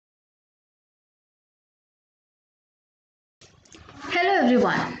Hello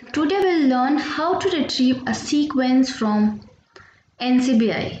everyone, today we'll learn how to retrieve a sequence from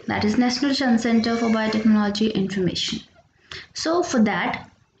NCBI, that is National Center for Biotechnology Information. So for that,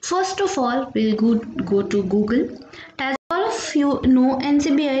 first of all we'll go to Google. As all of you know,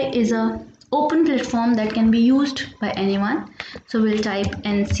 NCBI is a open platform that can be used by anyone. So we'll type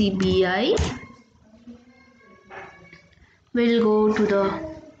NCBI. We'll go to the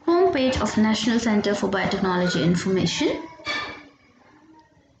home page of National Center for Biotechnology Information.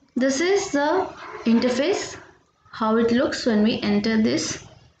 This is the interface, how it looks when we enter this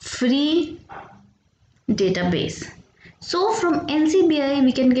free database. So from NCBI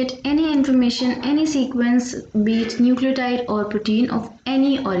we can get any information, any sequence, be it nucleotide or protein of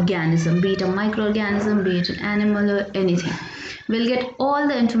any organism, be it a microorganism, be it an animal or anything. We'll get all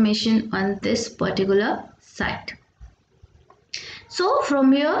the information on this particular site. So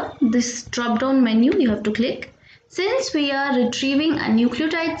from here, this drop down menu you have to click. Since we are retrieving a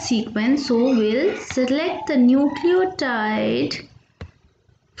nucleotide sequence, so we'll select the nucleotide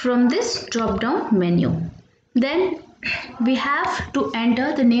from this drop down menu. Then we have to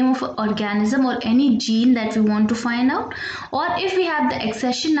enter the name of an organism or any gene that we want to find out, or if we have the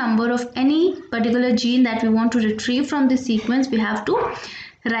accession number of any particular gene that we want to retrieve from the sequence, we have to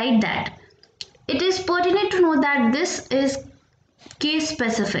write that. It is pertinent to know that this is case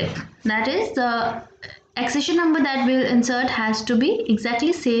specific, that is the accession number that we'll insert has to be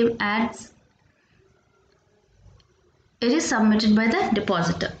exactly same as it is submitted by the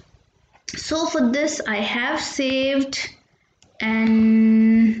depositor. So for this I have saved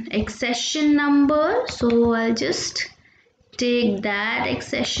an accession number, so I'll just take that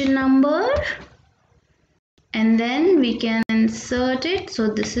accession number and then we can insert it. So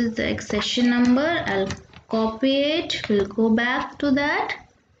this is the accession number, I'll copy it, we'll go back to that,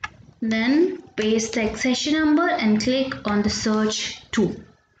 then paste the accession number and click on the search tool.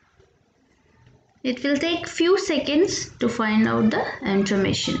 It will take few seconds to find out the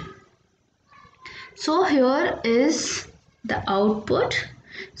information. So here is the output.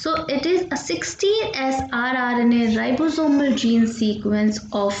 So it is a 16S rRNA ribosomal gene sequence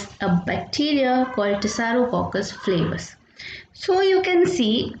of a bacteria called Staphylococcus flavus. So you can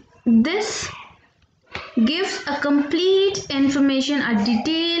see this gives a complete information, a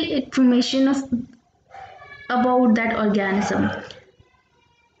detailed information about that organism.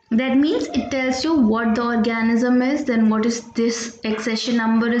 That means it tells you what the organism is, then what is this accession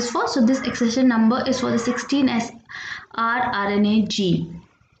number is for. So this accession number is for the 16S rRNA gene.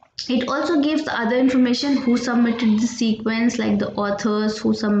 It also gives the other information, who submitted the sequence, like the authors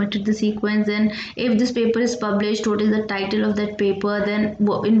who submitted the sequence, and if this paper is published, what is the title of that paper, then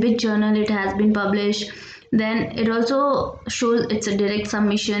in which journal it has been published. Then it also shows it's a direct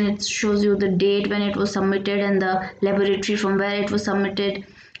submission, it shows you the date when it was submitted and the laboratory from where it was submitted.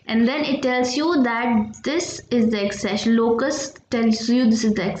 And then it tells you that this is the accession locus, tells you this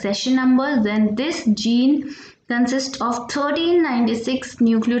is the accession number. Then this gene consists of 1396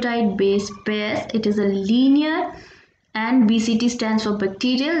 nucleotide base pairs. It is a linear, and BCT stands for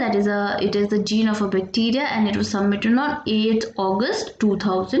bacterial, that is it is the gene of a bacteria, and it was submitted on 8th August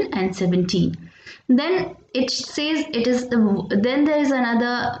 2017. Then it says it is then there is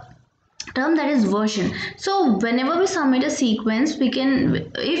another term, that is version. So whenever we submit a sequence, we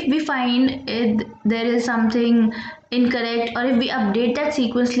can, if we find there is something incorrect, or if we update that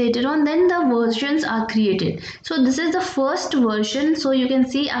sequence later on, then the versions are created. So this is the first version. So you can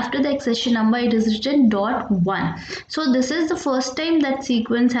see after the accession number it is written .1. So this is the first time that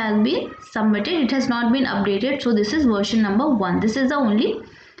sequence has been submitted, it has not been updated. So this is version number 1. This is the only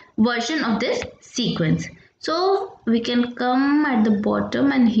version of this sequence. So we can come at the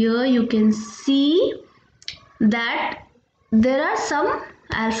bottom, and here you can see that there are some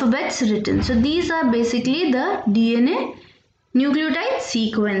alphabets written. So these are basically the DNA nucleotide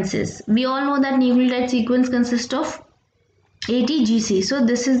sequences. We all know that nucleotide sequence consists of 80 GC. So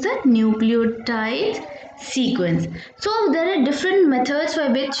this is the nucleotide sequence. So there are different methods by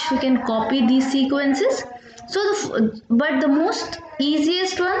which we can copy these sequences. So but the most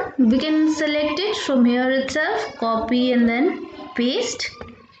easiest one, we can select it from here itself, copy and then paste.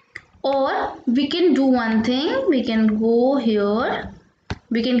 Or we can do one thing, we can go here,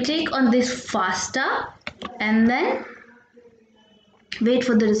 we can click on this FASTA and then wait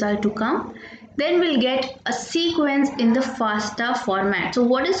for the result to come. Then we'll get a sequence in the FASTA format. So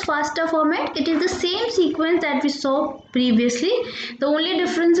what is FASTA format? It is the same sequence that we saw previously. The only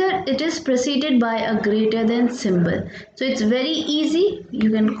difference is it is preceded by a greater than symbol. So it's very easy.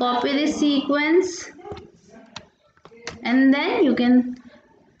 You can copy this sequence and then you can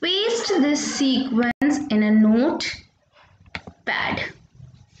paste this sequence in a note pad.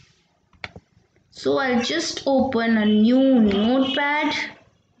 So I'll just open a new notepad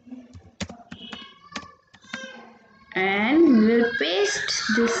and we'll paste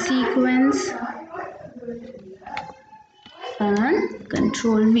this sequence on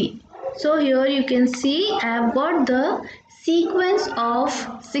Control V. So here you can see I have got the sequence of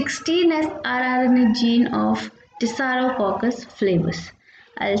 16S rRNA gene of Dissarococcus flavus.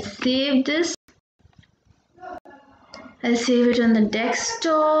 I'll save this. I'll save it on the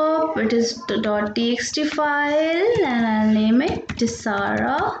desktop. It is the .txt file and I'll name it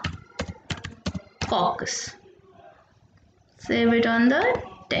Dissarococcus. Save it on the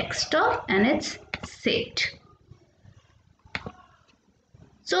desktop and it's saved.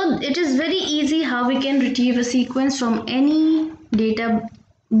 So it is very easy how we can retrieve a sequence from any data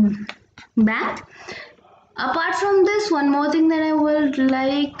bank. Apart from this, one more thing that I would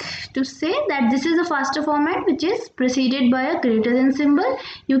like to say, that this is a faster format which is preceded by a greater than symbol.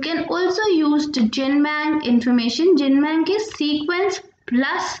 You can also use the GenBank information. GenBank is sequence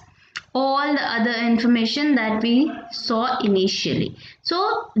plus all the other information that we saw initially.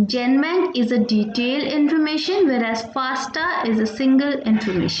 So GenBank is a detailed information, whereas FASTA is a single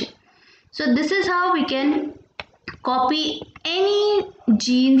information. So this is how we can copy any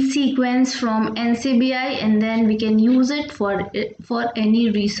gene sequence from NCBI and then we can use it for any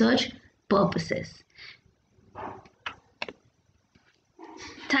research purposes.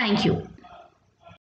 Thank you.